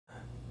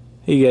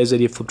Hey guys,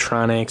 Eddie of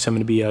Fliptronics. I'm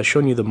going to be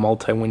showing you the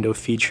multi-window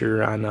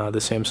feature on the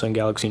Samsung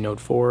Galaxy Note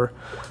 4.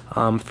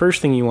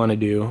 First thing you want to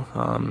do,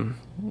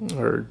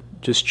 or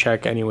just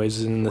check anyways,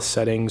 is in the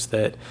settings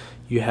that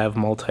you have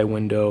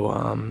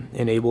multi-window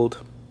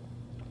enabled.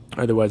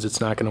 Otherwise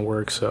it's not going to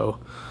work, so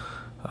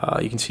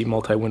you can see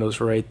multi-windows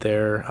right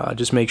there.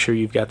 Just make sure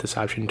you've got this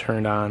option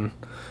turned on.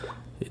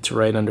 It's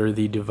right under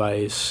the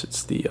device.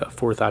 It's the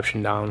fourth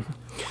option down.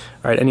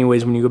 Alright,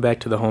 anyways, when you go back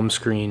to the home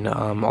screen,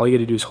 all you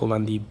gotta do is hold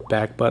on the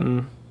back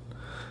button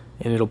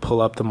and it'll pull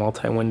up the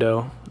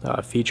multi-window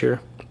feature.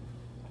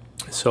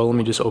 So let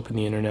me just open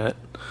the internet.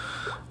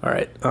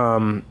 Alright,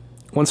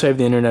 once I have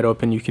the internet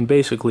open, you can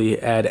basically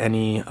add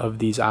any of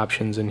these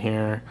options in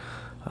here.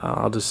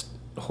 I'll just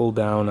hold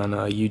down on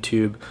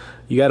YouTube.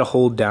 You gotta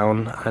hold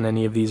down on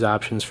any of these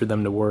options for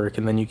them to work,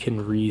 and then you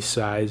can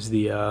resize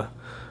the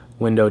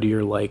window to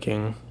your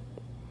liking.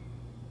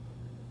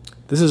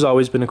 This has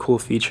always been a cool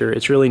feature.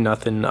 It's really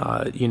nothing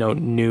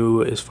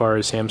new as far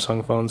as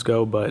Samsung phones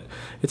go, but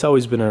it's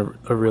always been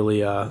a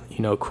really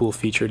cool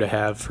feature to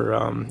have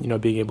for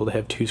being able to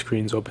have two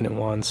screens open at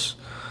once.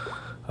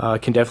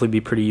 It can definitely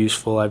be pretty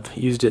useful. I've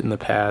used it in the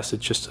past.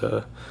 It's just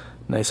a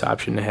nice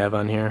option to have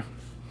on here.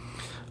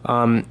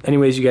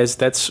 Anyways, you guys,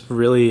 that's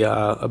really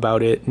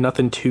about it.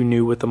 Nothing too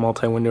new with the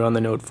multi-window on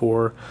the Note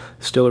 4.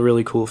 Still a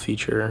really cool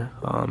feature.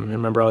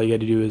 Remember, all you got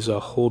to do is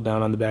hold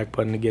down on the back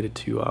button to get it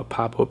to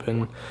pop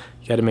open.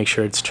 You got to make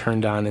sure it's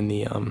turned on in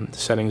the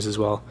settings as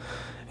well.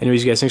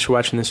 Anyways, you guys, thanks for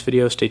watching this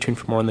video. Stay tuned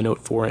for more on the Note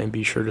 4 and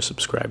be sure to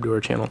subscribe to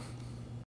our channel.